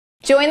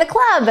Join the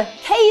club,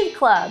 Cave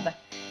Club.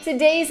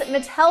 Today's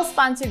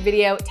Mattel-sponsored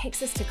video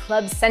takes us to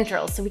Club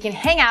Central so we can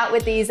hang out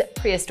with these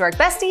prehistoric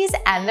besties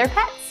and their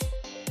pets.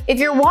 If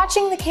you're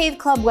watching the Cave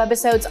Club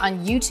webisodes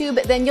on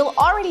YouTube, then you'll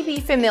already be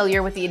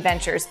familiar with the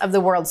adventures of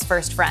the world's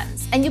first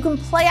friends, and you can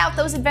play out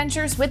those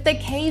adventures with the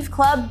Cave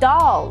Club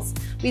dolls.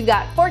 We've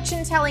got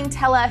fortune-telling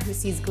Tella, who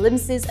sees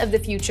glimpses of the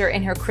future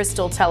in her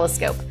crystal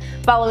telescope.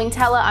 Following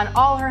Tella on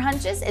all her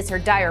hunches is her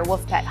dire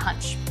wolf pet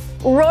Hunch.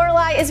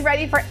 Roaralai is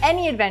ready for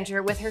any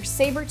adventure with her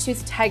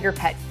saber-toothed tiger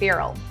pet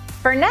Feral.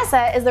 Ferness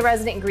is the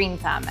resident green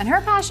thumb, and her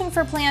passion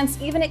for plants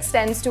even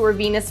extends to her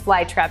Venus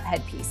flytrap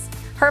headpiece.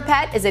 Her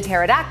pet is a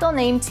pterodactyl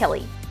named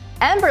Tilly.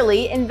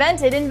 Emberly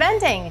invented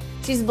inventing.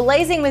 She's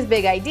blazing with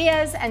big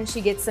ideas, and she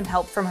gets some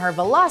help from her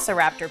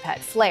velociraptor pet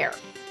Flare.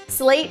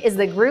 Slate is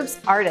the group's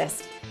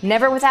artist.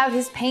 Never without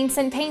his paints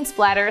and paint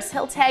splatters,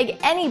 he'll tag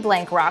any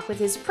blank rock with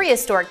his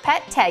prehistoric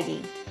pet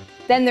Taggy.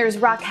 Then there's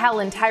Rockelle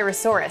and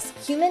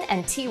Tyrannosaurus, human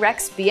and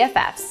T-Rex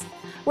BFFs.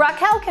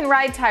 Rockelle can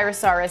ride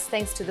Tyrannosaurus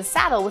thanks to the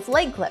saddle with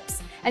leg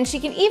clips, and she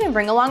can even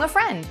bring along a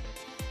friend.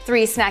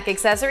 3 snack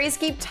accessories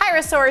keep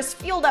Tyrannosaurus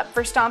fueled up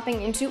for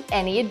stomping into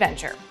any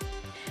adventure.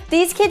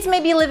 These kids may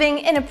be living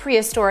in a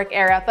prehistoric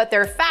era, but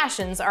their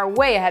fashions are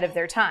way ahead of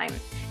their time.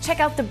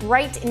 Check out the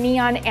bright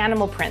neon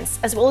animal prints,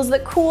 as well as the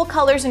cool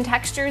colors and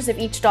textures of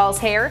each doll's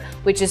hair,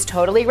 which is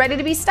totally ready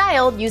to be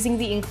styled using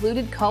the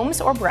included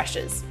combs or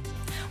brushes.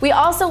 We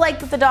also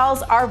like that the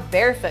dolls are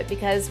barefoot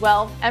because,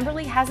 well,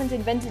 Emberly hasn't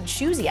invented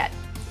shoes yet.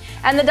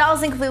 And the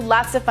dolls include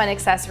lots of fun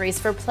accessories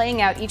for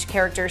playing out each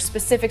character's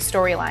specific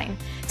storyline.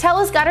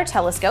 Tella's got her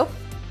telescope,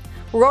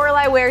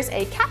 Roaralai wears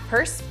a cat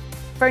purse,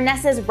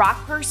 Ferness's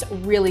rock purse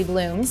really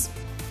blooms,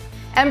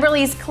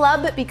 Emberly's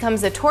club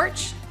becomes a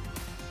torch,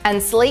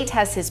 and Slate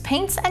has his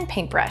paints and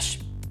paintbrush.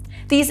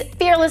 These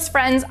fearless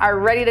friends are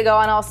ready to go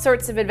on all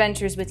sorts of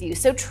adventures with you,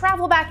 so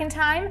travel back in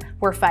time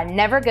where fun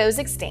never goes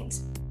extinct.